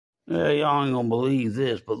Yeah, y'all ain't gonna believe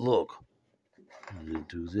this, but look. Let me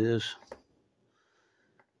do this.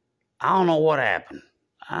 I don't know what happened.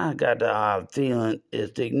 I got the odd feeling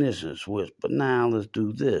it's the ignition switch, but now let's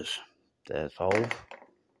do this. That's off.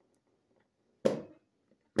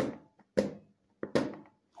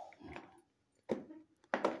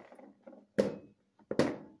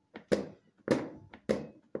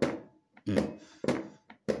 I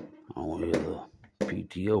don't hear the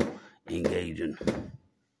p.t.o engaging.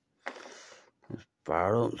 Let's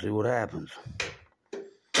fire it up and see what happens.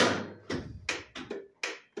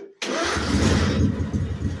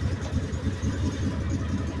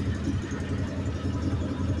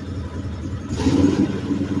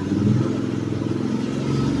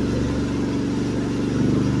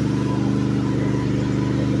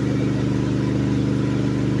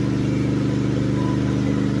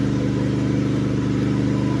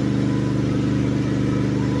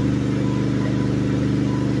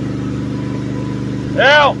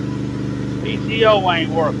 Well, p.t.o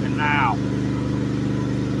ain't working now.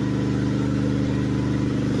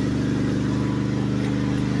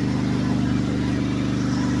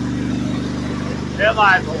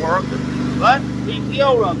 Headlights are working, but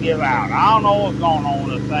p.t.o don't give out. I don't know what's going on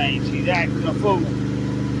with the thing. She's acting a fool.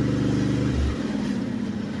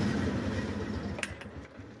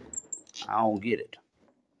 I don't get it.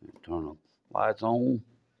 Turn the lights on.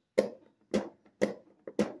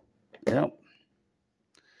 Yep.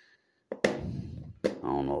 I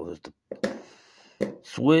don't know if it's the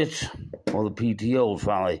switch or the p.t.o's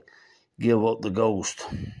finally give up the ghost.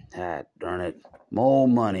 Ah, darn it. More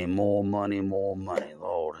money, more money, more money.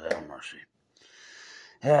 Lord have mercy.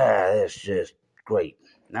 Ah, that's just great.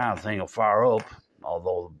 Now the thing will fire up,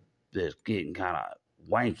 although it's getting kind of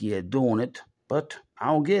wanky at doing it, but I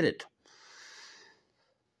don't get it.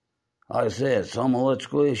 Like I said, some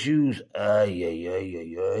electrical issues, I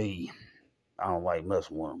don't like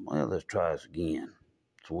messing with them. Well, let's try this again.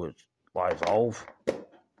 Switch lights off.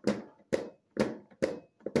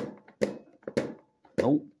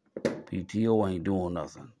 Nope, p.t.o ain't doing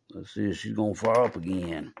nothing. Let's see if she's gonna fire up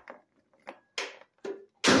again.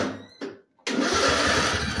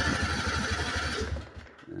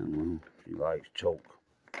 And well, she likes choke.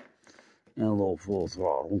 And a little full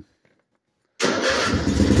throttle.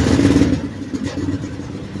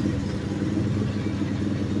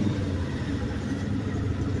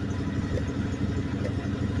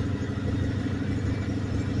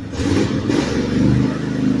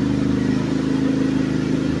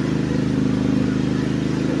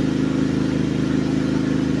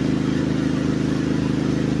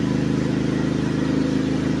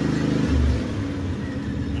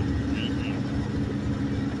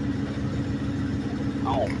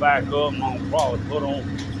 I'm gonna back up and I'm gonna probably put on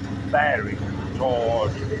battery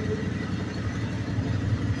charge.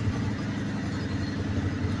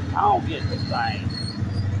 I don't get the thing.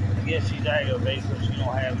 I guess she's aggravated because she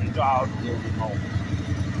don't have any job to do anymore.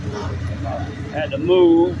 Had to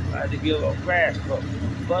move, I had to give her a crash cut,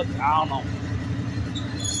 but I don't know.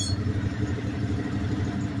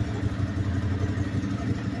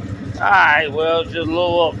 Alright, well, just a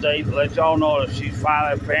little update to let y'all know that she's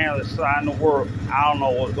finally apparently starting to work. I don't know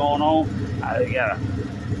what's going on. I gotta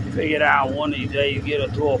figure it out one of these days, get her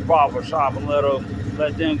to a proper shop and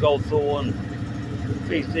let them go through and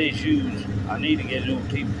fix the issues. I need to get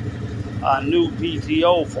a new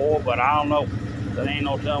p.t.o for her, but I don't know. There ain't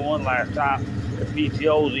no telling when last time the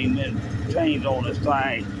p.t.o's even been changed on this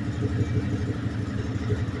thing.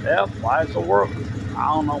 Yep, lights are working. I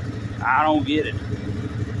don't know. I don't get it.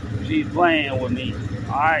 She's playing with me.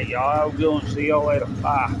 All right, y'all have a good one. See y'all later.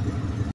 Bye.